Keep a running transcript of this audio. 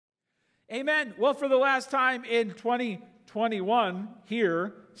Amen. Well, for the last time in 2021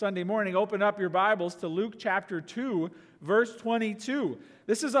 here, Sunday morning, open up your Bibles to Luke chapter 2, verse 22.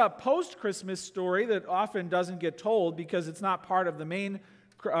 This is a post-Christmas story that often doesn't get told because it's not part of the main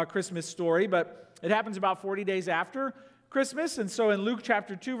Christmas story, but it happens about 40 days after Christmas. And so in Luke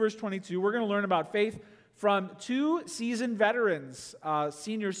chapter 2, verse 22, we're going to learn about faith from two seasoned veterans,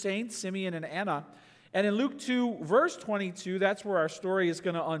 senior saints, Simeon and Anna. And in Luke 2, verse 22, that's where our story is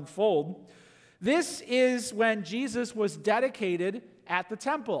going to unfold. This is when Jesus was dedicated at the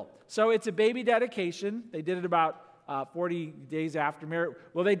temple. So it's a baby dedication. They did it about 40 days after Mary.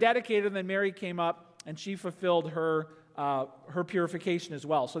 Well, they dedicated, and then Mary came up, and she fulfilled her purification as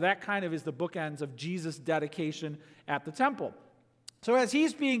well. So that kind of is the bookends of Jesus' dedication at the temple. So as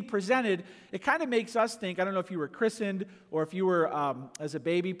he's being presented, it kind of makes us think, I don't know if you were christened or if you were, as a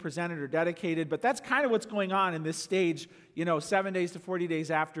baby, presented or dedicated, but that's kind of what's going on in this stage, 7 days to 40 days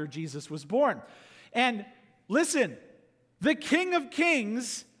after Jesus was born. And listen, the King of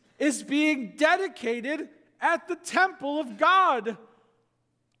Kings is being dedicated at the temple of God,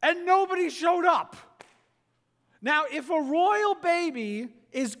 and nobody showed up. Now, if a royal baby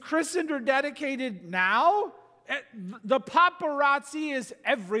is christened or dedicated now, the paparazzi is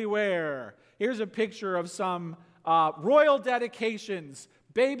everywhere. Here's a picture of some royal dedications,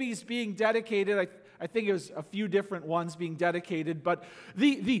 babies being dedicated. I think it was a few different ones being dedicated, but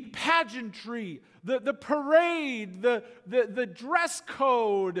the pageantry, the parade, the dress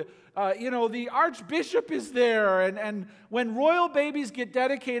code, the archbishop is there. And when royal babies get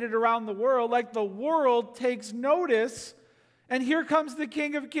dedicated around the world, like the world takes notice, and here comes the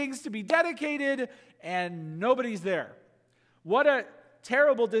King of Kings to be dedicated, and nobody's there. What a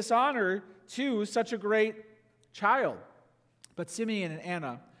terrible dishonor to such a great child. But Simeon and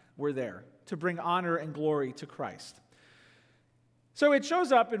Anna were there to bring honor and glory to Christ. So it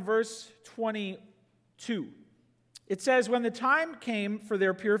shows up in verse 22. It says, when the time came for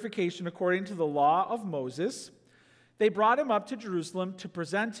their purification according to the law of Moses, they brought him up to Jerusalem to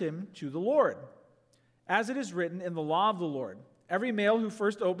present him to the Lord. As it is written in the law of the Lord, every male who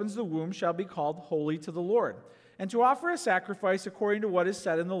first opens the womb shall be called holy to the Lord, and to offer a sacrifice according to what is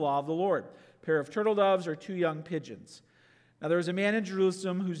said in the law of the Lord, a pair of turtle doves or 2 young pigeons. Now there was a man in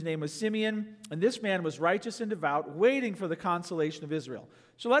Jerusalem whose name was Simeon, and this man was righteous and devout, waiting for the consolation of Israel.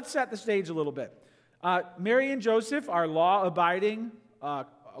 So let's set the stage a little bit. Mary and Joseph are law-abiding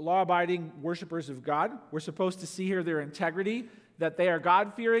worshipers of God. We're supposed to see here their integrity, that they are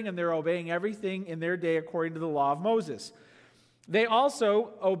God-fearing and they're obeying everything in their day according to the law of Moses. They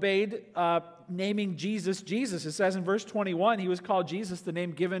also obeyed naming Jesus Jesus. It says in verse 21, he was called Jesus, the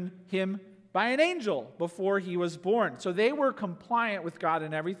name given him by an angel before he was born. So they were compliant with God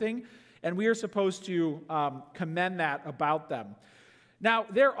in everything, and we are supposed to commend that about them. Now,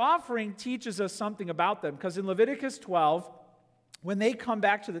 their offering teaches us something about them, because in Leviticus 12, when they come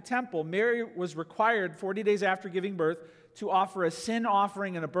back to the temple, Mary was required 40 days after giving birth to offer a sin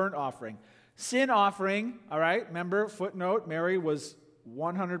offering and a burnt offering. Sin offering, all right, remember, footnote, Mary was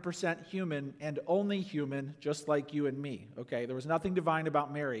 100% human and only human, just like you and me, okay? There was nothing divine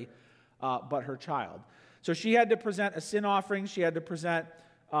about Mary but her child. So she had to present a sin offering, she had to present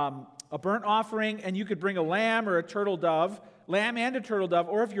a burnt offering, and you could bring a lamb or a turtle dove, lamb and a turtle dove,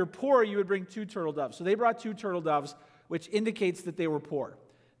 or if you're poor, you would bring 2 turtle doves. So they brought 2 turtle doves, which indicates that they were poor.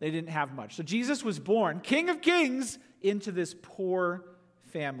 They didn't have much. So Jesus was born, King of Kings, into this poor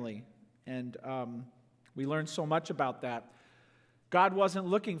family. And we learned so much about that. God wasn't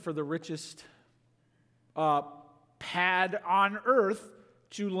looking for the richest pad on earth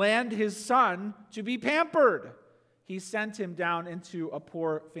to land his son to be pampered. He sent him down into a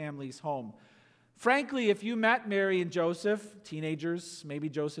poor family's home. Frankly, if you met Mary and Joseph, teenagers, maybe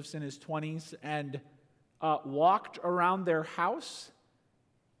Joseph's in his 20s, and walked around their house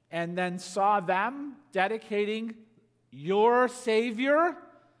and then saw them dedicating your Savior,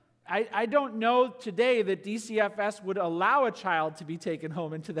 I don't know today that DCFS would allow a child to be taken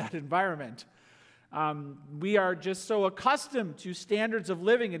home into that environment. We are just so accustomed to standards of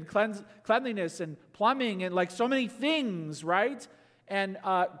living and cleanliness and plumbing and like so many things, right? And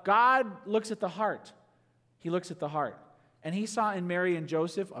God looks at the heart. He looks at the heart. And he saw in Mary and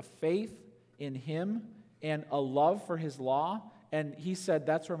Joseph a faith in him and a love for his law. And he said,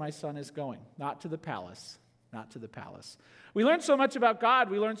 that's where my son is going, not to the palace, not to the palace. We learn so much about God.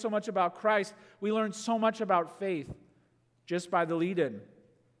 We learn so much about Christ. We learn so much about faith just by the lead-in.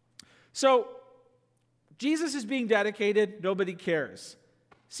 So Jesus is being dedicated. Nobody cares.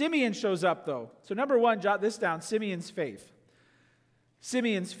 Simeon shows up, though. So number 1, jot this down, Simeon's faith.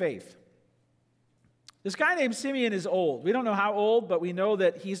 Simeon's faith. This guy named Simeon is old. We don't know how old, but we know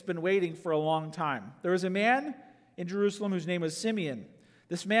that he's been waiting for a long time. There was a man in Jerusalem whose name was Simeon.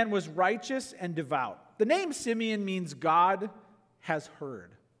 This man was righteous and devout. The name Simeon means God has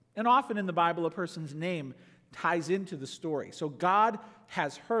heard. And often in the Bible, a person's name ties into the story. So God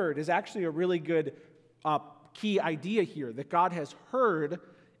has heard is actually a really good key idea here, that God has heard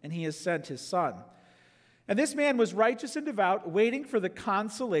and he has sent his son. And this man was righteous and devout, waiting for the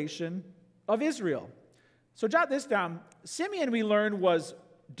consolation of Israel. So jot this down. Simeon, we learned, was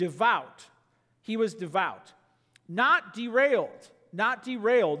devout. He was devout. Not derailed.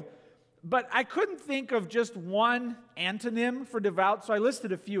 But I couldn't think of just one antonym for devout, so I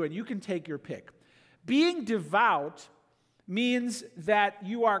listed a few, and you can take your pick. Being devout means that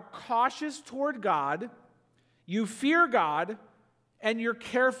you are cautious toward God, you fear God, and you're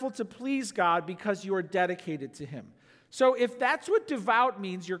careful to please God because you are dedicated to him. So if that's what devout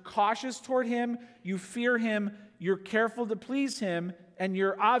means, you're cautious toward him, you fear him, you're careful to please him, and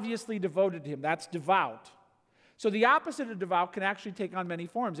you're obviously devoted to him. That's devout. So the opposite of devout can actually take on many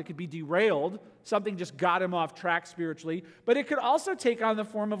forms. It could be derailed, something just got him off track spiritually, but it could also take on the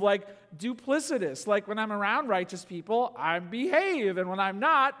form of like duplicitous, like when I'm around righteous people, I behave, and when I'm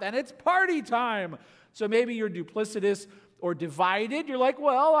not, then it's party time. So maybe you're duplicitous or divided. You're like,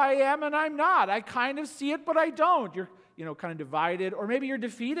 well, I am and I'm not. I kind of see it, but I don't. You're kind of divided. Or maybe you're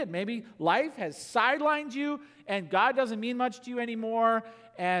defeated. Maybe life has sidelined you and God doesn't mean much to you anymore.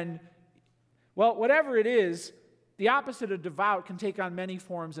 And, well, whatever it is, the opposite of devout can take on many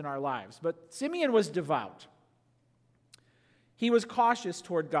forms in our lives. But Simeon was devout. He was cautious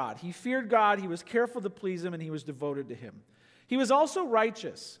toward God. He feared God. He was careful to please him, and he was devoted to him. He was also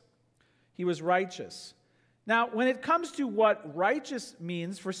righteous. He was righteous. Now, when it comes to what righteous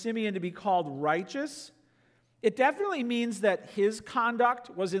means, for Simeon to be called righteous, it definitely means that his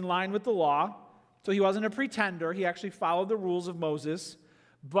conduct was in line with the law. So he wasn't a pretender. He actually followed the rules of Moses.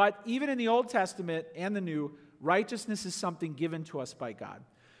 But even in the Old Testament and the New, righteousness is something given to us by God.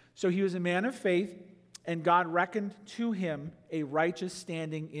 So he was a man of faith, and God reckoned to him a righteous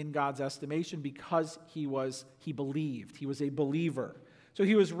standing in God's estimation because he believed. He was a believer. So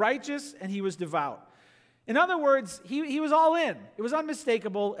he was righteous and he was devout. In other words, he was all in. It was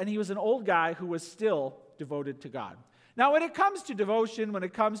unmistakable, and he was an old guy who was still devoted to God. Now, when it comes to devotion, when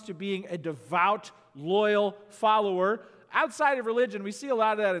it comes to being a devout, loyal follower, outside of religion, we see a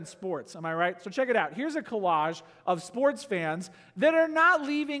lot of that in sports. Am I right? So check it out. Here's a collage of sports fans that are not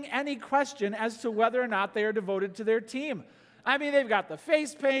leaving any question as to whether or not they are devoted to their team. I mean, they've got the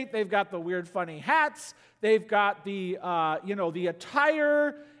face paint, they've got the weird, funny hats, they've got the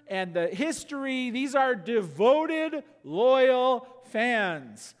attire and the history. These are devoted, loyal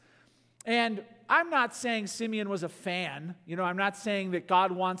fans. And I'm not saying Simeon was a fan. I'm not saying that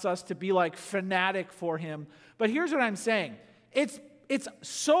God wants us to be like fanatic for him. But here's what I'm saying. It's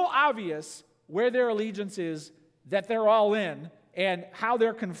so obvious where their allegiance is that they're all in and how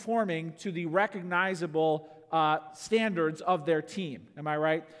they're conforming to the recognizable standards of their team. Am I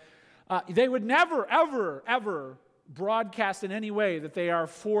right? They would never, ever, ever broadcast in any way that they are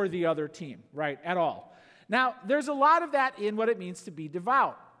for the other team, right, at all. Now, there's a lot of that in what it means to be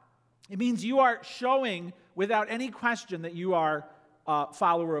devout. It means you are showing without any question that you are a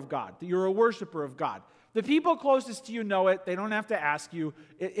follower of God, that you're a worshiper of God. The people closest to you know it. They don't have to ask you.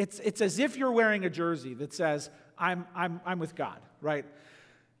 It's as if you're wearing a jersey that says, I'm with God, right?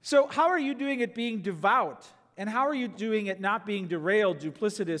 So how are you doing it being devout? And how are you doing it not being derailed,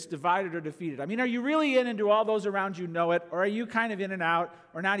 duplicitous, divided, or defeated? I mean, are you really in and do all those around you know it? Or are you kind of in and out,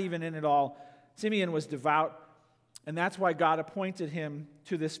 or not even in at all? Simeon was devout, and that's why God appointed him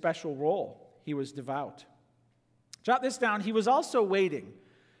to this special role. He was devout. Jot this down. He was also waiting.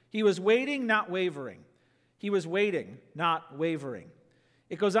 He was waiting, not wavering. He was waiting, not wavering.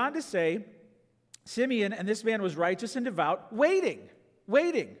 It goes on to say, Simeon, and this man was righteous and devout, waiting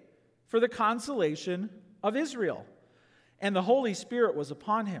for the consolation of Israel. And the Holy Spirit was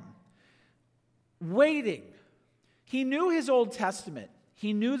upon him. Waiting. He knew his Old Testament.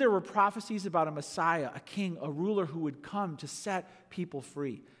 He knew there were prophecies about a Messiah, a king, a ruler who would come to set people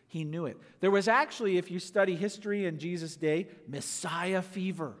free. He knew it. There was actually, if you study history in Jesus' day, Messiah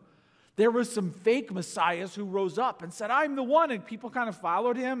fever. There were some fake messiahs who rose up and said, I'm the one, and people kind of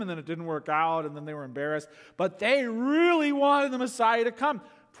followed him, and then it didn't work out, and then they were embarrassed. But they really wanted the Messiah to come,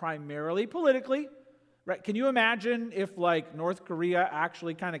 primarily politically. Right? Can you imagine if like North Korea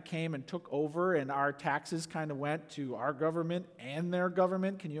actually kind of came and took over and our taxes kind of went to our government and their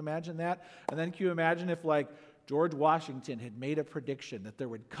government? Can you imagine that? And then can you imagine if like George Washington had made a prediction that there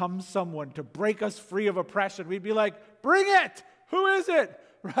would come someone to break us free of oppression? We'd be like, bring it! Who is it?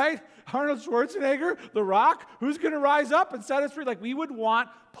 right? Arnold Schwarzenegger, The Rock, who's going to rise up and set us free? Like, we would want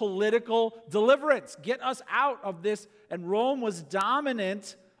political deliverance, get us out of this. And Rome was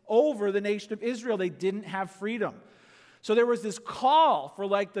dominant over the nation of Israel. They didn't have freedom. So there was this call for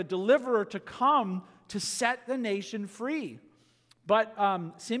like the deliverer to come to set the nation free. But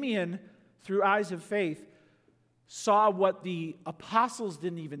Simeon, through eyes of faith, saw what the apostles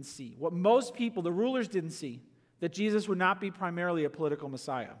didn't even see, what most people, the rulers, didn't see, that Jesus would not be primarily a political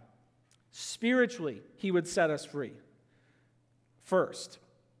Messiah. Spiritually, he would set us free first.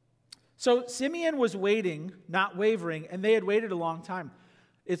 So Simeon was waiting, not wavering, and they had waited a long time.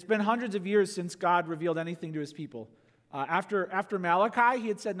 It's been hundreds of years since God revealed anything to his people. After Malachi, he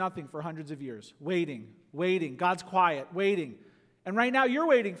had said nothing for hundreds of years. Waiting. God's quiet, waiting. And right now you're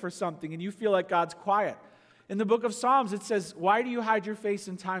waiting for something and you feel like God's quiet. In the book of Psalms, it says, "Why do you hide your face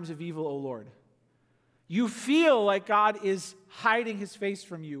in times of evil, O Lord?" You feel like God is hiding his face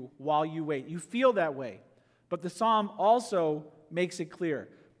from you while you wait. You feel that way. But the psalm also makes it clear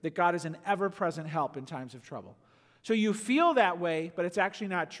that God is an ever-present help in times of trouble. So you feel that way, but it's actually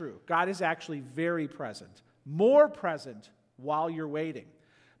not true. God is actually very present, more present while you're waiting.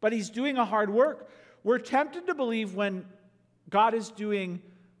 But he's doing a hard work. We're tempted to believe when God is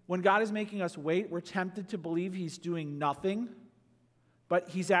making us wait, we're tempted to believe he's doing nothing, but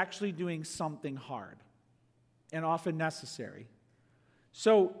he's actually doing something hard and often necessary.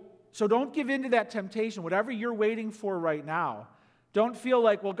 So don't give in to that temptation. Whatever you're waiting for right now, don't feel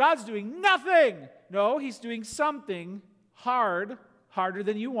like, well, God's doing nothing. No, he's doing something hard, harder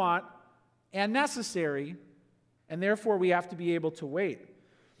than you want, and necessary, and therefore we have to be able to wait.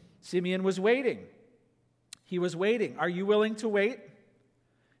 Simeon was waiting. He was waiting. Are you willing to wait?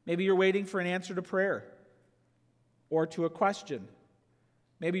 Maybe you're waiting for an answer to prayer or to a question.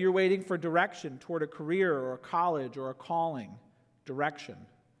 Maybe you're waiting for direction toward a career or a college or a calling. Direction.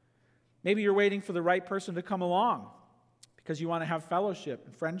 Maybe you're waiting for the right person to come along because you want to have fellowship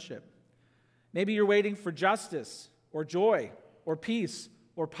and friendship. Maybe you're waiting for justice or joy or peace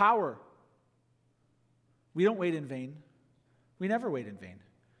or power. We don't wait in vain. We never wait in vain.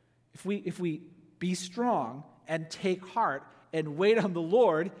 If we be strong and take heart and wait on the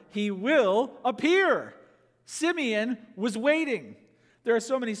Lord, he will appear. Simeon was waiting. There are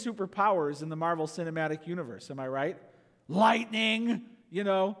so many superpowers in the Marvel Cinematic Universe, am I right? Lightning,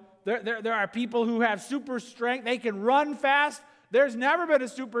 there are people who have super strength. They can run fast. There's never been a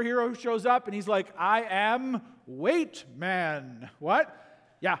superhero who shows up and he's like, I am Wait Man. What?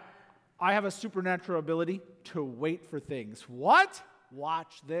 Yeah, I have a supernatural ability to wait for things. What?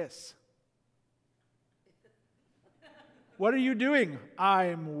 Watch this. What are you doing?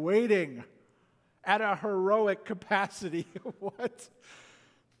 I'm waiting at a heroic capacity. What?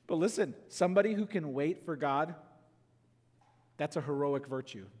 But listen, somebody who can wait for God, that's a heroic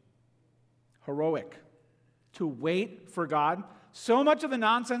virtue. Heroic. To wait for God. So much of the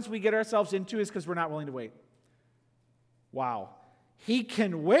nonsense we get ourselves into is because we're not willing to wait. Wow. He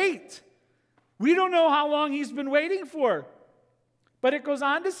can wait. We don't know how long he's been waiting for. But it goes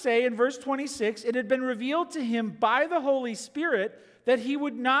on to say in verse 26, it had been revealed to him by the Holy Spirit that he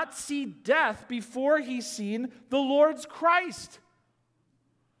would not see death before he seen the Lord's Christ.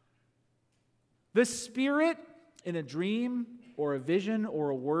 The Spirit, in a dream or a vision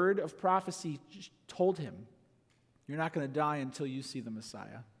or a word of prophecy, told him, you're not going to die until you see the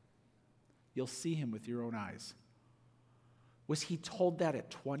Messiah. You'll see him with your own eyes. Was he told that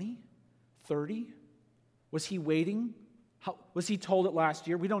at 20, 30? Was he waiting? Was he told it last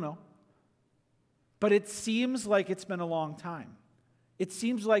year? We don't know. But it seems like it's been a long time. It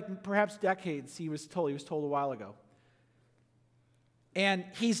seems like perhaps decades he was told. He was told a while ago. And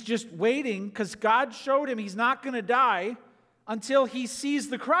he's just waiting because God showed him he's not going to die until he sees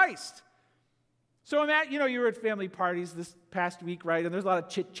the Christ. So you were at family parties this past week, right? And there's a lot of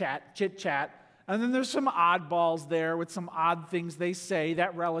chit-chat. And then there's some oddballs there with some odd things they say,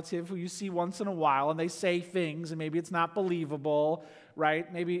 that relative who you see once in a while, and they say things, and maybe it's not believable,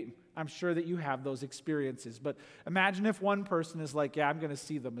 right? Maybe, I'm sure that you have those experiences. But imagine if one person is like, yeah, I'm going to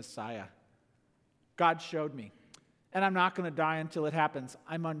see the Messiah. God showed me. And I'm not going to die until it happens.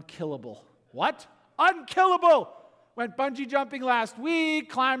 I'm unkillable. What? Unkillable! Went bungee jumping last week,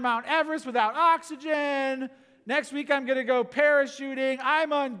 climbed Mount Everest without oxygen. Next week I'm going to go parachuting.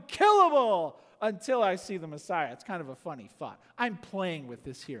 I'm unkillable until I see the Messiah. It's kind of a funny thought. I'm playing with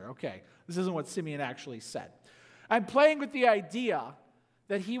this here. Okay, this isn't what Simeon actually said. I'm playing with the idea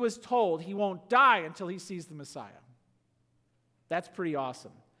that he was told he won't die until he sees the Messiah. That's pretty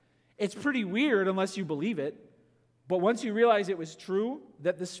awesome. It's pretty weird unless you believe it. But once you realize it was true,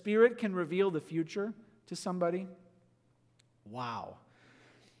 that the Spirit can reveal the future to somebody, wow.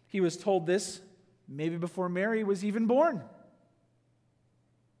 He was told this maybe before Mary was even born.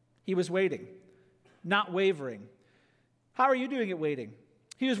 He was waiting, not wavering. How are you doing at waiting?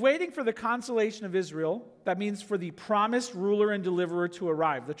 He was waiting for the consolation of Israel. That means for the promised ruler and deliverer to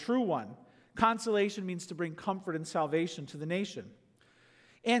arrive, the true one. Consolation means to bring comfort and salvation to the nation.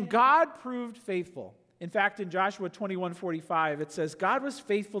 And God proved faithful. In fact, in Joshua 21:45, it says, God was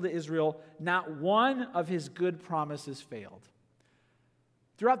faithful to Israel. Not one of his good promises failed.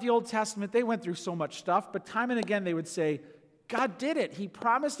 Throughout the Old Testament, they went through so much stuff, but time and again they would say, God did it. He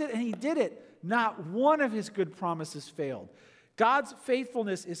promised it and he did it. Not one of his good promises failed. God's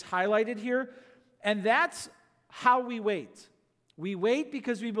faithfulness is highlighted here, and that's how we wait. We wait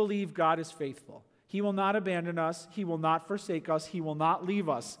because we believe God is faithful. He will not abandon us. He will not forsake us. He will not leave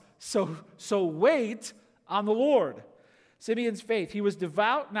us. So wait on the Lord. Simeon's faith. He was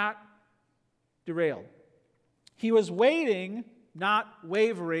devout, not derailed. He was waiting, not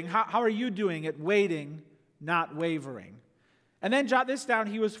wavering. How are you doing at waiting, not wavering? And then jot this down.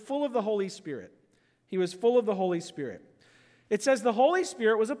 He was full of the Holy Spirit. He was full of the Holy Spirit. It says the Holy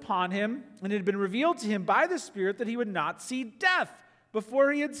Spirit was upon him, and it had been revealed to him by the Spirit that he would not see death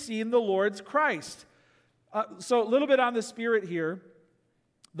before he had seen the Lord's Christ. So a little bit on the Spirit here.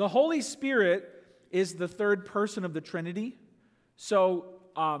 The Holy Spirit is the third person of the Trinity. So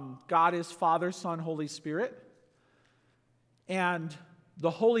God is Father, Son, Holy Spirit. And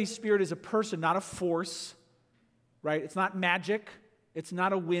the Holy Spirit is a person, not a force, right? It's not magic. It's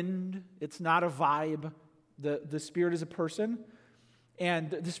not a wind. It's not a vibe. The Spirit is a person. And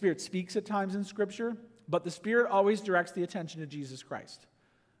the Spirit speaks at times in Scripture, but the Spirit always directs the attention to Jesus Christ,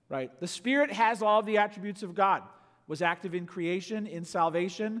 right? The Spirit has all the attributes of God, was active in creation, in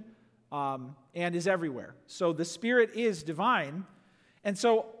salvation, and is everywhere. So the Spirit is divine. And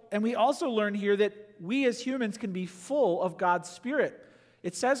we also learn here that we as humans can be full of God's Spirit.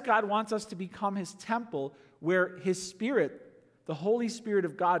 It says God wants us to become his temple where his Spirit, the Holy Spirit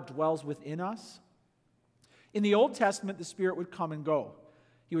of God, dwells within us. In the Old Testament, the Spirit would come and go.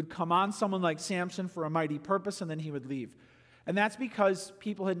 He would come on someone like Samson for a mighty purpose, and then he would leave. And that's because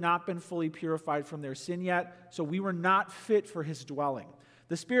people had not been fully purified from their sin yet, so we were not fit for his dwelling.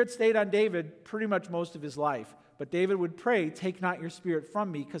 The Spirit stayed on David pretty much most of his life, but David would pray, take not your Spirit from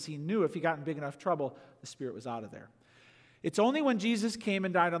me, because he knew if he got in big enough trouble, the Spirit was out of there. It's only when Jesus came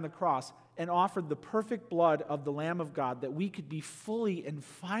and died on the cross and offered the perfect blood of the Lamb of God that we could be fully and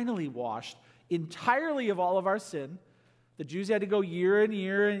finally washed entirely of all of our sin. The Jews had to go year and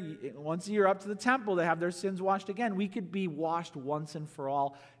year and once a year up to the temple to have their sins washed again. We could be washed once and for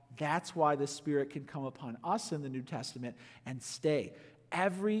all. That's why the Spirit can come upon us in the New Testament and stay.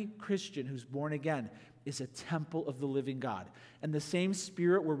 Every Christian who's born again is a temple of the living God. And the same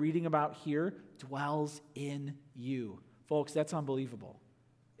Spirit we're reading about here dwells in you. Folks, that's unbelievable.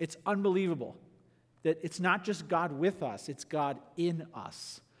 It's unbelievable that it's not just God with us, it's God in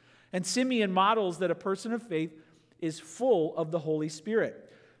us. And Simeon models that a person of faith is full of the Holy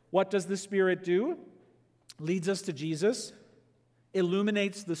Spirit. What does the Spirit do? Leads us to Jesus,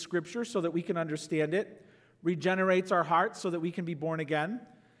 illuminates the Scripture so that we can understand it, regenerates our hearts so that we can be born again,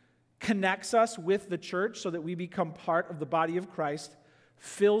 connects us with the church so that we become part of the body of Christ,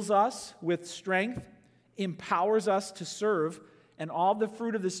 fills us with strength, empowers us to serve, and all the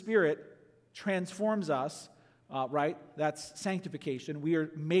fruit of the Spirit transforms us. Right? That's sanctification. We are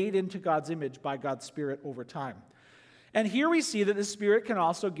made into God's image by God's Spirit over time. And here we see that the Spirit can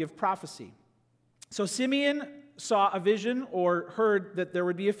also give prophecy. So Simeon saw a vision or heard that there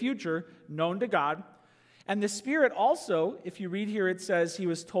would be a future known to God. And the Spirit also, if you read here, it says he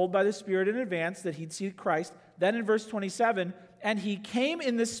was told by the Spirit in advance that he'd see Christ. Then in verse 27, and he came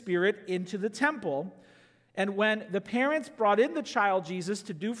in the Spirit into the temple. And when the parents brought in the child Jesus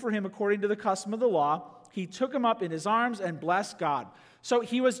to do for him according to the custom of the law, he took him up in his arms and blessed God. So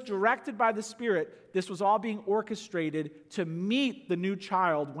he was directed by the Spirit. This was all being orchestrated to meet the new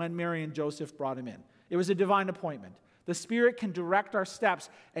child when Mary and Joseph brought him in. It was a divine appointment. The Spirit can direct our steps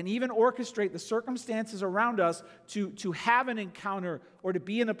and even orchestrate the circumstances around us to have an encounter or to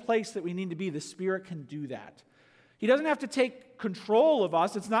be in a place that we need to be. The Spirit can do that. He doesn't have to take control of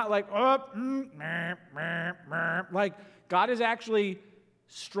us. It's not like, like God is actually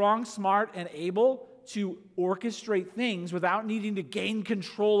strong, smart, and able to orchestrate things without needing to gain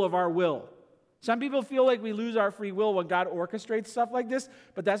control of our will. Some people feel like we lose our free will when God orchestrates stuff like this,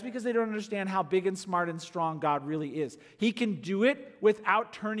 but that's because they don't understand how big and smart and strong God really is. He can do it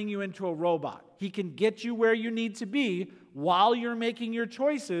without turning you into a robot. He can get you where you need to be while you're making your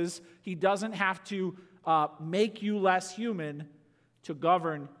choices. He doesn't have to make you less human to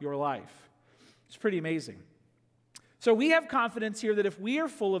govern your life. It's pretty amazing. So we have confidence here that if we are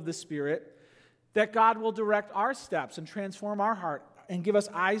full of the Spirit, that God will direct our steps and transform our heart and give us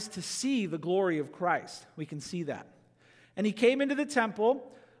eyes to see the glory of Christ. We can see that. And he came into the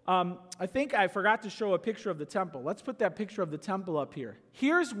temple. I think I forgot to show a picture of the temple. Let's put that picture of the temple up here.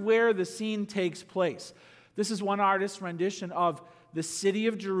 Here's where the scene takes place. This is one artist's rendition of the city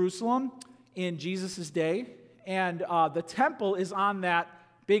of Jerusalem in Jesus' day. And the temple is on that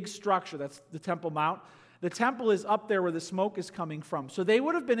big structure. That's the Temple Mount. The temple is up there where the smoke is coming from. So they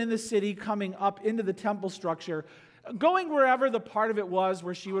would have been in the city coming up into the temple structure, going wherever the part of it was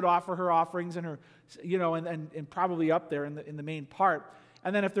where she would offer her offerings and her, and probably up there in the main part.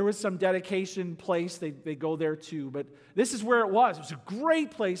 And then if there was some dedication place, they go there too. But this is where it was. It was a great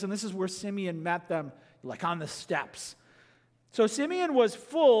place, and this is where Simeon met them, like on the steps. So Simeon was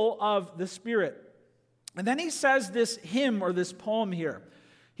full of the Spirit. And then he says this hymn or this poem here.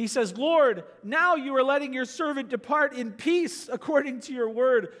 He says, Lord, now you are letting your servant depart in peace according to your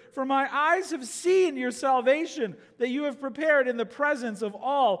word. For my eyes have seen your salvation that you have prepared in the presence of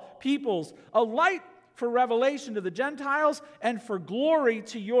all peoples, a light for revelation to the Gentiles and for glory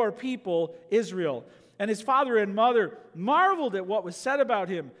to your people, Israel. And his father and mother marveled at what was said about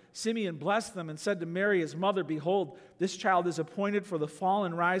him. Simeon blessed them and said to Mary, his mother, behold, this child is appointed for the fall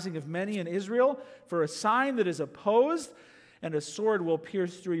and rising of many in Israel, for a sign that is opposed, and a sword will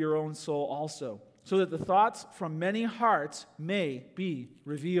pierce through your own soul also, so that the thoughts from many hearts may be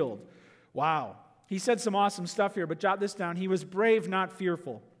revealed. Wow. He said some awesome stuff here, but jot this down. He was brave, not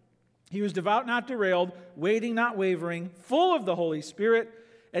fearful. He was devout, not derailed, waiting, not wavering, full of the Holy Spirit,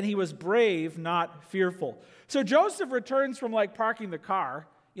 and he was brave, not fearful. So Joseph returns from parking the car,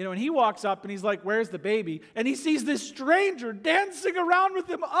 and he walks up and he's like, where's the baby? And he sees this stranger dancing around with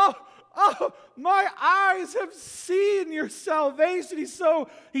him. Oh, my eyes have seen your salvation. He's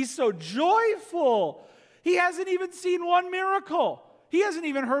so joyful. He hasn't even seen one miracle. He hasn't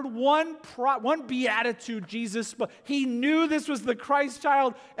even heard one beatitude Jesus spoke. He knew this was the Christ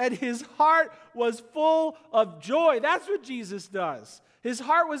child, and his heart was full of joy. That's what Jesus does. His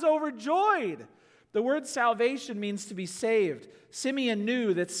heart was overjoyed. The word salvation means to be saved. Simeon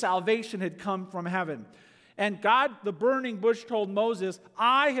knew that salvation had come from heaven. And God, the burning bush, told Moses,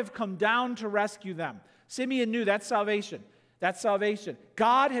 I have come down to rescue them. Simeon knew that's salvation. That's salvation.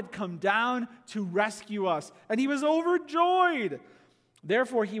 God had come down to rescue us, and he was overjoyed.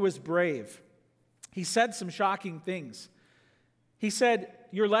 Therefore, he was brave. He said some shocking things. He said,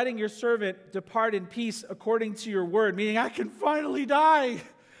 you're letting your servant depart in peace according to your word, meaning I can finally die.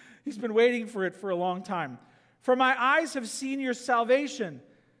 He's been waiting for it for a long time. For my eyes have seen your salvation.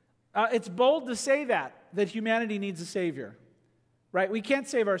 It's bold to say that humanity needs a Savior, right? We can't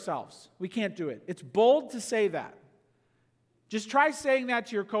save ourselves. We can't do it. It's bold to say that. Just try saying that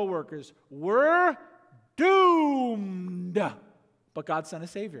to your coworkers. We're doomed. But God sent a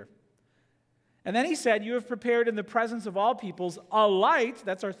Savior. And then he said, you have prepared in the presence of all peoples a light,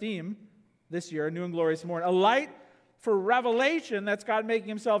 that's our theme this year, a new and glorious morning, a light for revelation, that's God making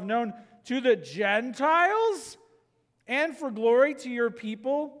himself known to the Gentiles and for glory to your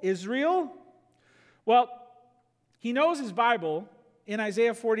people, Israel. Well, he knows his Bible. In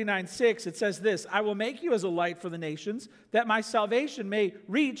Isaiah 49:6, it says this, I will make you as a light for the nations, that my salvation may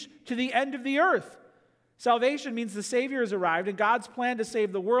reach to the end of the earth. Salvation means the Savior has arrived, and God's plan to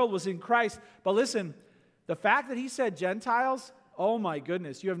save the world was in Christ. But listen, the fact that he said Gentiles, oh my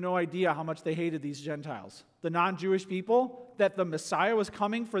goodness, you have no idea how much they hated these Gentiles. The non-Jewish people, that the Messiah was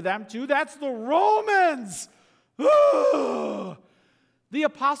coming for them too. That's the Romans! The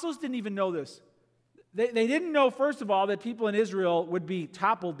apostles didn't even know this. They didn't know, first of all, that people in Israel would be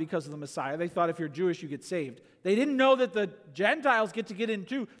toppled because of the Messiah. They thought if you're Jewish, you get saved. They didn't know that the Gentiles get to get in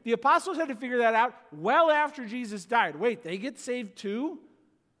too. The apostles had to figure that out well after Jesus died. Wait, they get saved too?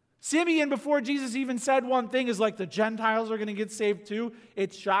 Simeon, before Jesus even said one thing, is like, the Gentiles are going to get saved too?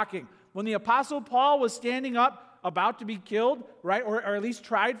 It's shocking. When the apostle Paul was standing up, about to be killed, right, or at least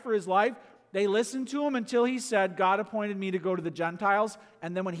tried for his life, they listened to him until he said, God appointed me to go to the Gentiles.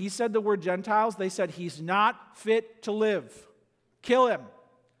 And then when he said the word Gentiles, they said, he's not fit to live. Kill him.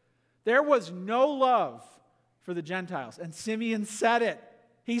 There was no love for the Gentiles. And Simeon said it.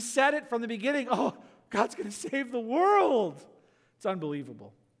 He said it from the beginning. Oh, God's going to save the world. It's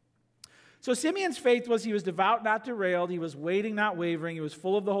unbelievable. So Simeon's faith was he was devout, not derailed. He was waiting, not wavering. He was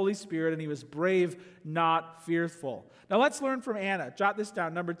full of the Holy Spirit, and he was brave, not fearful. Now let's learn from Anna. Jot this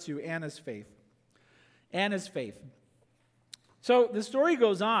down, number 2, Anna's faith. Anna's faith. So the story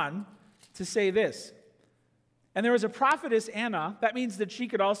goes on to say this. And there was a prophetess, Anna. That means that she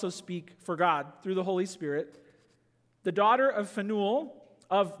could also speak for God through the Holy Spirit. The daughter of Phanuel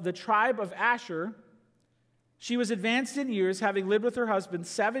of the tribe of Asher. She was advanced in years, having lived with her husband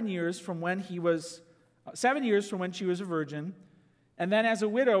 7 years from when she was a virgin, and then as a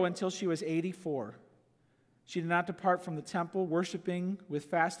widow until she was 84. She did not depart from the temple, worshiping with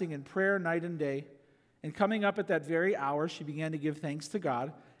fasting and prayer night and day. And coming up at that very hour, she began to give thanks to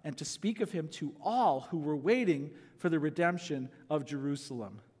God and to speak of him to all who were waiting for the redemption of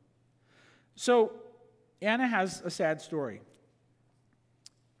Jerusalem. So, Anna has a sad story.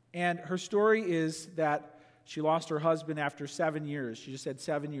 And her story is that she lost her husband after 7 years. She just had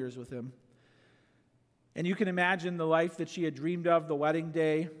 7 years with him. And you can imagine the life that she had dreamed of, the wedding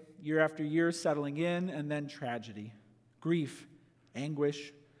day, year after year, settling in, and then tragedy, grief,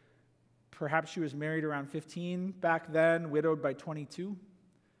 anguish. Perhaps she was married around 15 back then, widowed by 22.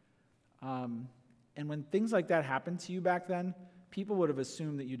 And when things like that happened to you back then, people would have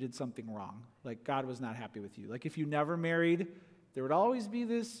assumed that you did something wrong, like God was not happy with you. Like if you never married, there would always be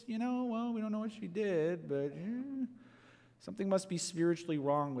this, well, we don't know what she did, but something must be spiritually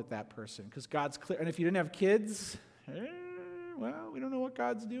wrong with that person because God's clear. And if you didn't have kids, well, we don't know what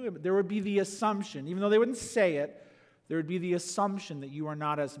God's doing. But there would be the assumption, even though they wouldn't say it, there would be the assumption that you are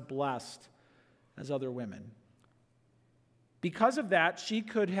not as blessed as other women. Because of that, she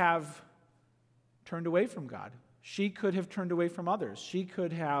could have turned away from God. She could have turned away from others. She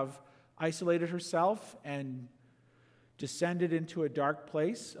could have isolated herself and descended into a dark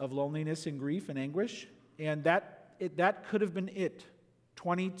place of loneliness and grief and anguish. And that could have been it.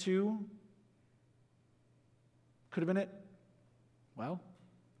 22 could have been it. Well,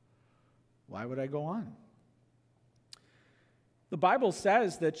 why would I go on? The Bible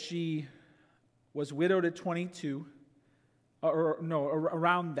says that she was widowed at 22,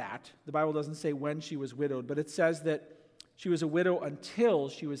 around that. The Bible doesn't say when she was widowed, but it says that she was a widow until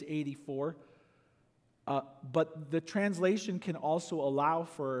she was 84. But the translation can also allow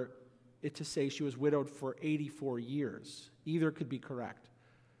for it to say she was widowed for 84 years. Either could be correct.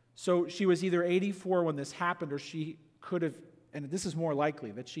 So she was either 84 when this happened, or she could have, and this is more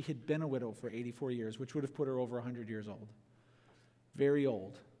likely, that she had been a widow for 84 years, which would have put her over 100 years old. Very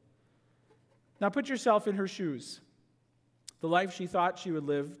old. Now put yourself in her shoes. The life she thought she would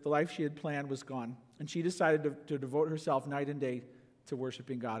live, the life she had planned was gone. And she decided to devote herself night and day to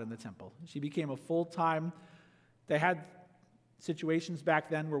worshiping God in the temple. She became a full-time, they had situations back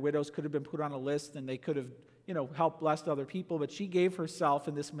then where widows could have been put on a list and they could have, helped bless other people, but she gave herself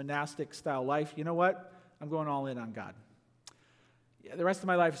in this monastic style life, you know what? I'm going all in on God. Yeah, the rest of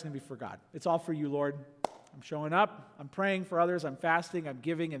my life is going to be for God. It's all for you, Lord. I'm showing up, I'm praying for others, I'm fasting, I'm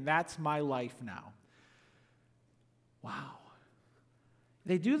giving, and that's my life now. Wow.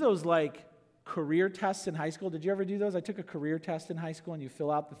 They do those career tests in high school. Did you ever do those? I took a career test in high school, and you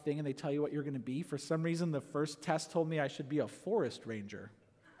fill out the thing, and they tell you what you're going to be. For some reason, the first test told me I should be a forest ranger.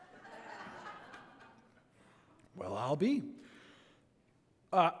 Well, I'll be.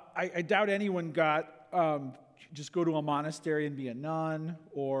 I doubt anyone got just go to a monastery and be a nun,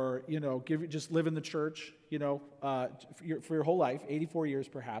 or just live in the church, for your whole life, 84 years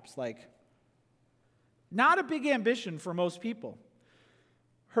perhaps. Not a big ambition for most people.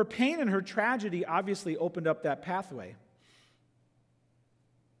 Her pain and her tragedy obviously opened up that pathway.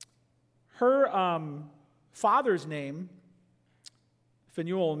 Her father's name,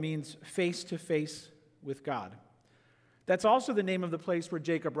 Phanuel, means face to face with God. That's also the name of the place where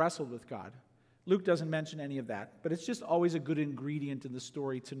Jacob wrestled with God. Luke doesn't mention any of that, but it's just always a good ingredient in the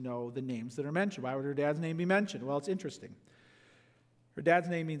story to know the names that are mentioned. Why would her dad's name be mentioned? Well, it's interesting. Her dad's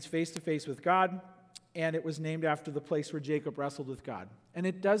name means face to face with God, and it was named after the place where Jacob wrestled with God. And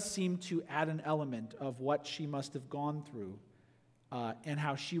it does seem to add an element of what she must have gone through and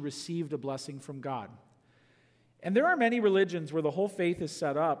how she received a blessing from God. And there are many religions where the whole faith is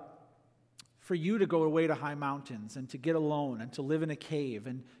set up for you to go away to high mountains and to get alone and to live in a cave.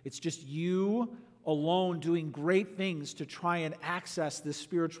 And it's just you alone doing great things to try and access this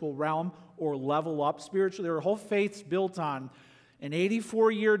spiritual realm or level up spiritually. Their whole faith's built on an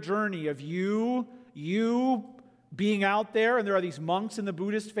 84-year journey of you being out there, and there are these monks in the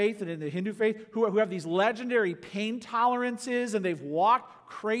Buddhist faith and in the Hindu faith who have these legendary pain tolerances, and they've walked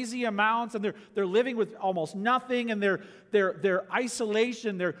crazy amounts, and they're living with almost nothing, and their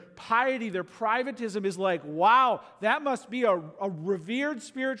isolation, their piety, their privatism is like, wow, that must be a revered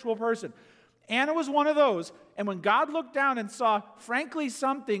spiritual person. Anna was one of those, and when God looked down and saw, frankly,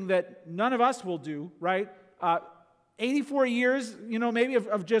 something that none of us will do, right? 84 years, maybe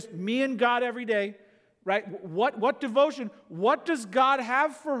of just me and God every day, right? What devotion? What does God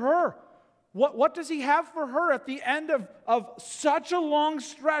have for her? What does He have for her at the end of such a long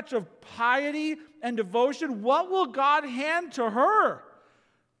stretch of piety and devotion? What will God hand to her?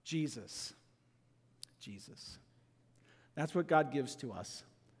 Jesus. Jesus. That's what God gives to us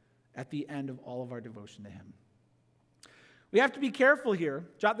at the end of all of our devotion to him. We have to be careful here.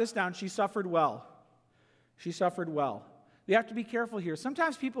 Jot this down. She suffered well. She suffered well. We have to be careful here.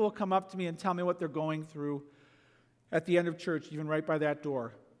 Sometimes people will come up to me and tell me what they're going through at the end of church, even right by that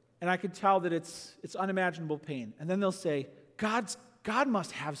door. And I could tell that it's unimaginable pain. And then they'll say, God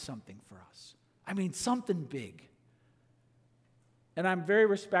must have something for us. I mean, something big. And I'm very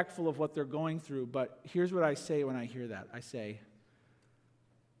respectful of what they're going through, but here's what I say when I hear that. I say,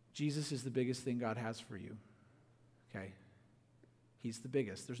 Jesus is the biggest thing God has for you. Okay? He's the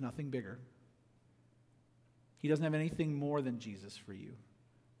biggest. There's nothing bigger. He doesn't have anything more than Jesus for you,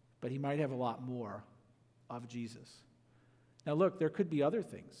 but he might have a lot more of Jesus. Now look, there could be other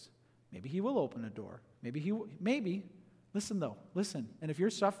things. Maybe he will open a door. Maybe. Listen though, listen. And if you're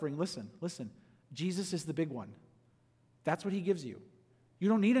suffering, listen. Jesus is the big one. That's what he gives you. You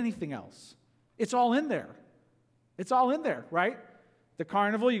don't need anything else. It's all in there. It's all in there, right? The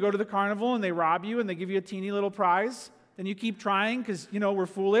carnival, you go to the carnival and they rob you and they give you a teeny little prize. Then you keep trying because, we're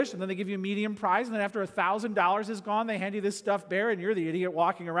foolish. And then they give you a medium prize. And then after $1,000 is gone, they hand you this stuffed bear and you're the idiot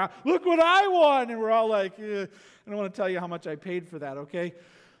walking around. Look what I won. And we're all like, I don't want to tell you how much I paid for that, okay?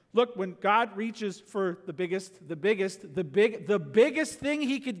 Look, when God reaches for the biggest thing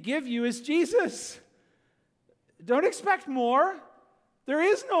he could give you is Jesus. Don't expect more. There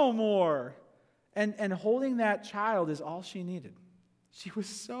is no more. And holding that child is all she needed. She was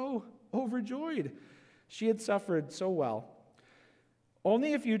so overjoyed. She had suffered so well.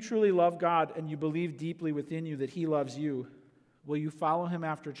 Only if you truly love God and you believe deeply within you that he loves you, will you follow him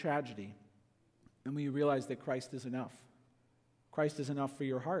after tragedy. And will you realize that Christ is enough. Christ is enough for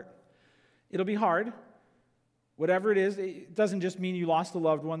your heart. It'll be hard. Whatever it is, it doesn't just mean you lost a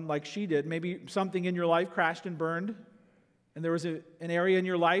loved one like she did. Maybe something in your life crashed and burned, and there was an area in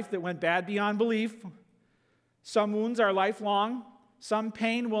your life that went bad beyond belief. Some wounds are lifelong. Some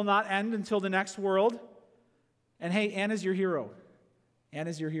pain will not end until the next world. And hey, Anna's your hero.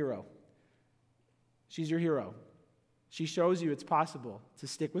 Anna's your hero. She's your hero. She shows you it's possible to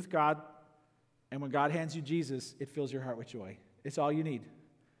stick with God, and when God hands you Jesus, it fills your heart with joy. It's all you need.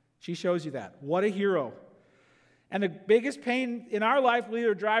 She shows you that. What a hero. And the biggest pain in our life will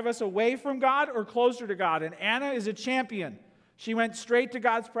either drive us away from God or closer to God. And Anna is a champion. She went straight to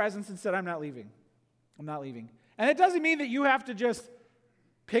God's presence and said, I'm not leaving. I'm not leaving. And it doesn't mean that you have to just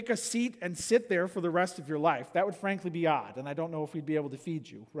pick a seat and sit there for the rest of your life. That would frankly be odd, and I don't know if we'd be able to feed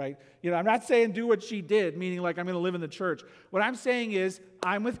you, right? I'm not saying do what she did, meaning like I'm going to live in the church. What I'm saying is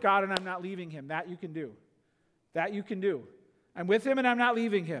I'm with God and I'm not leaving him. That you can do. That you can do. I'm with him and I'm not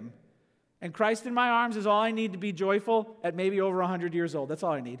leaving him. And Christ in my arms is all I need to be joyful at maybe over 100 years old. That's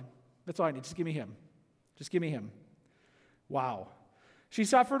all I need. That's all I need. Just give me him. Just give me him. Wow. She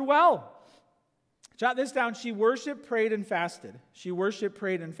suffered well. Jot this down. She worshiped, prayed, and fasted. She worshiped,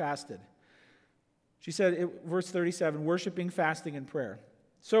 prayed, and fasted. She said, verse 37, worshiping, fasting, and prayer.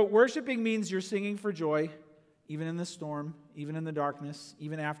 So worshiping means you're singing for joy, even in the storm, even in the darkness,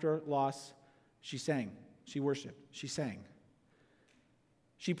 even after loss. She sang. She worshiped. She sang.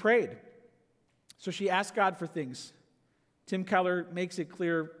 She prayed. So she asked God for things. Tim Keller makes it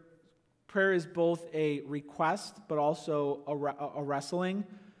clear prayer is both a request but also a wrestling.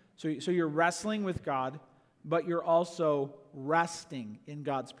 So you're wrestling with God, but you're also resting in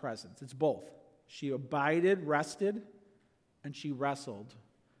God's presence. It's both. She abided, rested, and she wrestled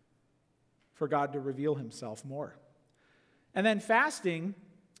for God to reveal himself more. And then fasting.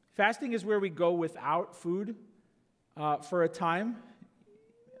 Fasting is where we go without food for a time,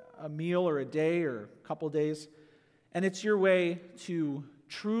 a meal or a day or a couple days. And it's your way to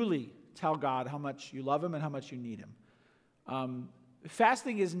truly tell God how much you love him and how much you need him.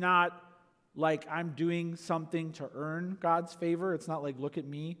 Fasting is not like I'm doing something to earn God's favor. It's not like, look at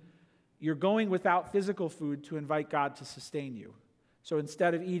me. You're going without physical food to invite God to sustain you. So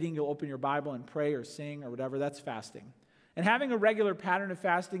instead of eating, you'll open your Bible and pray or sing or whatever. That's fasting. And having a regular pattern of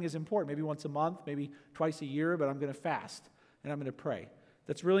fasting is important. Maybe once a month, maybe twice a year, but I'm going to fast and I'm going to pray.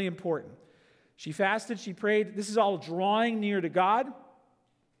 That's really important. She fasted, she prayed. This is all drawing near to God.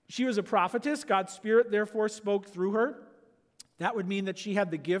 She was a prophetess. God's Spirit, therefore, spoke through her. That would mean that she had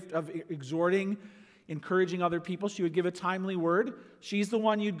the gift of exhorting, encouraging other people. She would give a timely word. She's the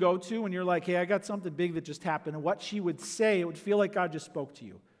one you'd go to when you're like, hey, I got something big that just happened. And what she would say, it would feel like God just spoke to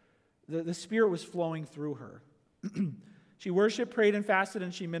you. The Spirit was flowing through her. She worshiped, prayed, and fasted,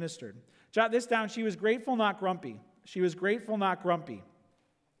 and she ministered. Jot this down. She was grateful, not grumpy. She was grateful, not grumpy.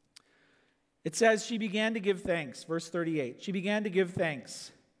 It says she began to give thanks. Verse 38. She began to give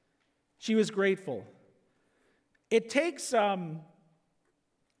thanks. She was grateful. It takes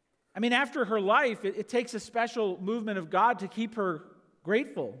I mean, after her life, it takes a special movement of God to keep her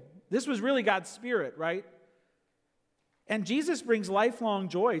grateful. This was really God's Spirit, right? And Jesus brings lifelong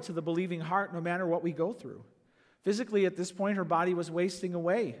joy to the believing heart no matter what we go through. Physically, at this point, her body was wasting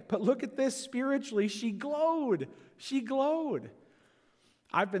away. But look at this, spiritually, she glowed. She glowed.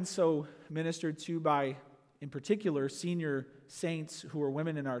 I've been so ministered to by, in particular, senior saints who are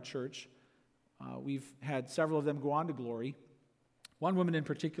women in our church. We've had several of them go on to glory. One woman in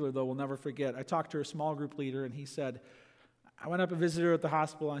particular, though, we'll never forget. I talked to her small group leader, and he said, I went up and visited her at the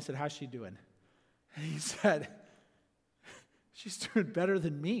hospital, and I said, how's she doing? And he said, she's doing better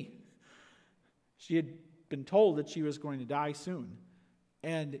than me. She had been told that she was going to die soon.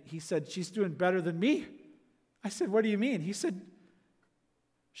 And he said, she's doing better than me. I said, what do you mean? He said,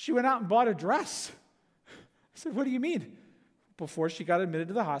 she went out and bought a dress. I said, what do you mean? Before she got admitted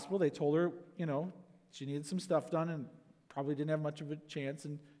to the hospital, they told her, she needed some stuff done and probably didn't have much of a chance.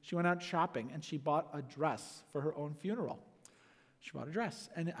 And she went out shopping and she bought a dress for her own funeral. She bought a dress.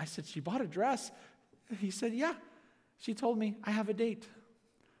 And I said, she bought a dress? And he said, yeah. She told me, I have a date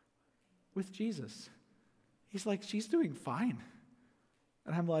with Jesus. He's like, she's doing fine.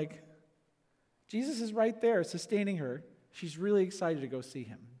 And I'm like, Jesus is right there sustaining her. She's really excited to go see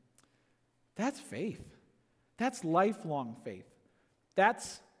him. That's faith. That's lifelong faith.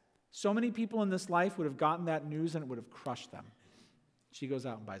 So many people in this life would have gotten that news and it would have crushed them. She goes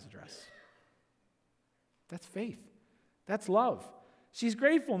out and buys a dress. That's faith. That's love. She's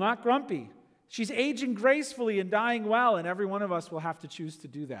grateful, not grumpy. She's aging gracefully and dying well, and every one of us will have to choose to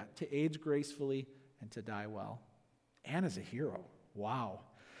do that, to age gracefully and to die well. Anna's a hero. Wow.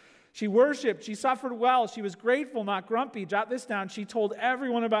 She worshiped. She suffered well. She was grateful, not grumpy. Jot this down. She told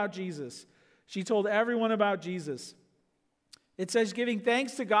everyone about Jesus. She told everyone about Jesus. It says, giving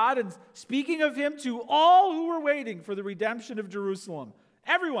thanks to God and speaking of him to all who were waiting for the redemption of Jerusalem.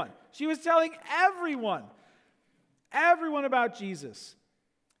 Everyone. She was telling everyone about Jesus.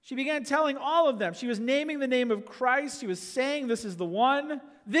 She began telling all of them. She was naming the name of Christ. She was saying, this is the one.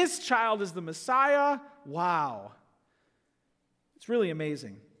 This child is the Messiah. Wow. It's really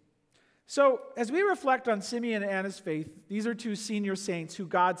amazing. So, as we reflect on Simeon and Anna's faith, these are two senior saints who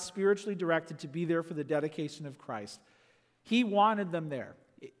God spiritually directed to be there for the dedication of Christ. He wanted them there.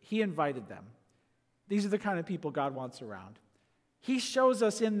 He invited them. These are the kind of people God wants around. He shows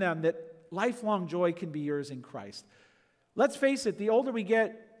us in them that lifelong joy can be yours in Christ. Let's face it, the older we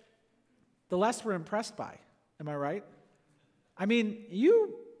get, the less we're impressed by. Am I right? I mean,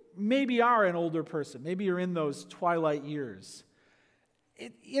 you maybe are an older person. Maybe you're in those twilight years.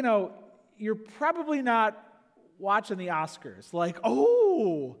 You're probably not watching the Oscars like,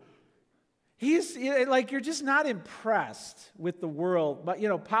 oh, he's like, you're just not impressed with the world. But,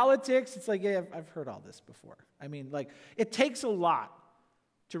 politics, it's like, yeah, I've heard all this before. I mean, like, it takes a lot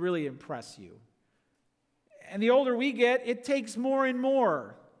to really impress you. And the older we get, it takes more and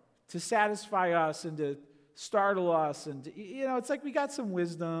more to satisfy us and to startle us. And, it's like we got some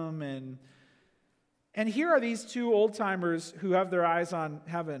wisdom. And here are these two old-timers who have their eyes on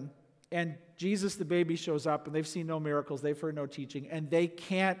heaven. And Jesus, the baby, shows up, and they've seen no miracles, they've heard no teaching, and they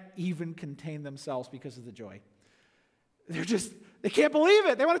can't even contain themselves because of the joy. They can't believe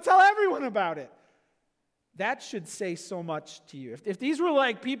it. They want to tell everyone about it. That should say so much to you. If these were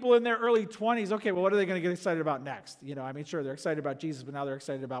like people in their early 20s, okay, well, what are they going to get excited about next? Sure, they're excited about Jesus, but now they're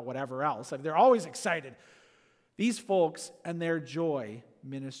excited about whatever else. They're always excited. These folks and their joy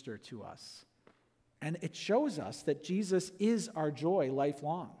minister to us. And it shows us that Jesus is our joy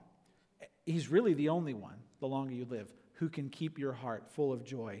lifelong. He's really the only one, the longer you live, who can keep your heart full of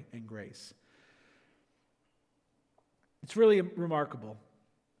joy and grace. It's really remarkable.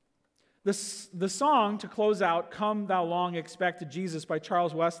 The song to close out, Come Thou Long Expected Jesus, by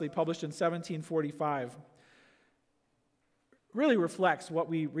Charles Wesley, published in 1745, really reflects what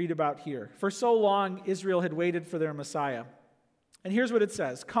we read about here. For so long, Israel had waited for their Messiah. And here's what it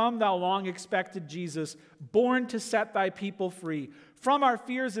says. Come, thou long expected Jesus, born to set thy people free. From our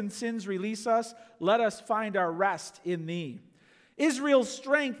fears and sins release us. Let us find our rest in thee. Israel's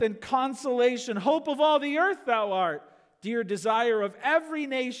strength and consolation, hope of all the earth thou art. Dear desire of every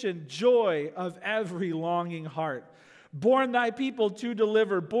nation, joy of every longing heart. Born thy people to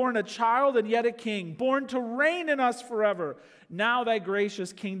deliver, born a child and yet a king, born to reign in us forever. Now thy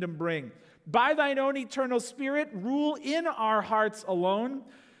gracious kingdom bring. By thine own eternal Spirit, rule in our hearts alone.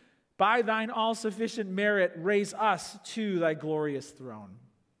 By thine all-sufficient merit, raise us to thy glorious throne.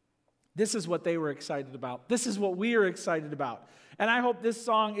 This is what they were excited about. This is what we are excited about. And I hope this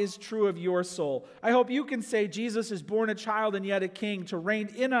song is true of your soul. I hope you can say Jesus is born a child and yet a king, to reign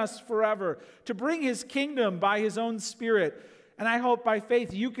in us forever, to bring his kingdom by his own Spirit, And I hope by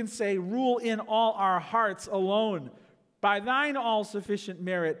faith you can say, rule in all our hearts alone. By thine all-sufficient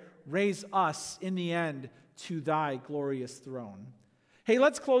merit, raise us in the end to thy glorious throne. Hey,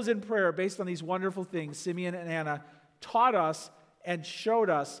 let's close in prayer based on these wonderful things Simeon and Anna taught us and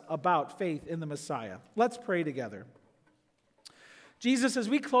showed us about faith in the Messiah. Let's pray together. Jesus, as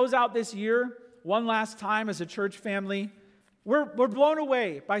we close out this year, one last time as a church family, we're blown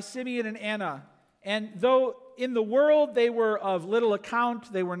away by Simeon and Anna. And though in the world they were of little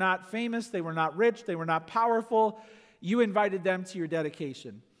account, they were not famous, they were not rich, they were not powerful, you invited them to your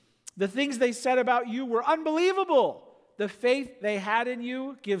dedication. The things they said about you were unbelievable. The faith they had in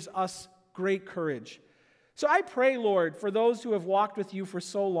you gives us great courage. So I pray, Lord, for those who have walked with you for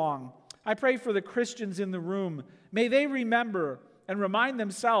so long. I pray for the Christians in the room. May they remember and remind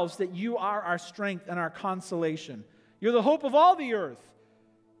themselves that you are our strength and our consolation. You're the hope of all the earth.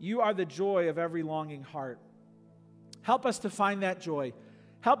 You are the joy of every longing heart. Help us to find that joy.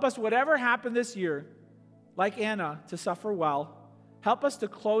 Help us, whatever happened this year, like Anna, to suffer well. Help us to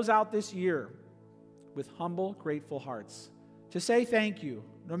close out this year with humble, grateful hearts. To say thank you.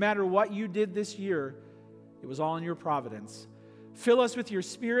 No matter what you did this year, it was all in your providence. Fill us with your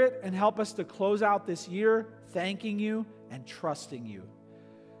Spirit and help us to close out this year thanking you and trusting you.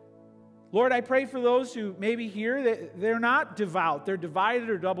 Lord, I pray for those who maybe here, that they're not devout. They're divided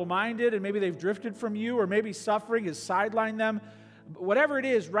or double-minded, and maybe they've drifted from you, or maybe suffering has sidelined them. Whatever it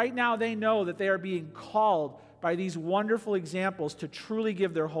is, right now they know that they are being called by these wonderful examples to truly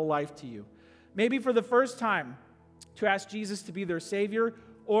give their whole life to you. Maybe for the first time to ask Jesus to be their Savior,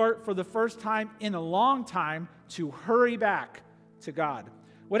 or for the first time in a long time to hurry back to God.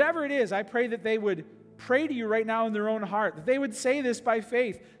 Whatever it is, I pray that they would pray to you right now in their own heart, that they would say this by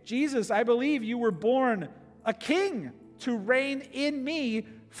faith. Jesus, I believe you were born a king to reign in me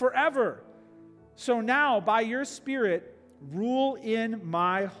forever. So now, by your Spirit, rule in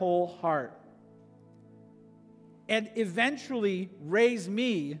my whole heart and eventually raise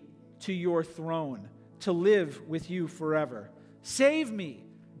me to your throne to live with you forever. Save me,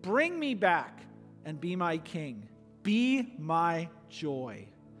 bring me back, and be my king. Be my joy.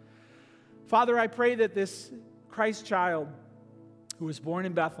 Father, I pray that this Christ child who was born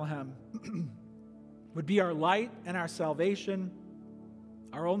in Bethlehem would be our light and our salvation,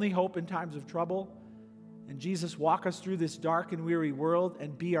 our only hope in times of trouble. And Jesus, walk us through this dark and weary world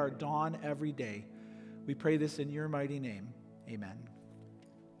and be our dawn every day. We pray this in your mighty name. Amen.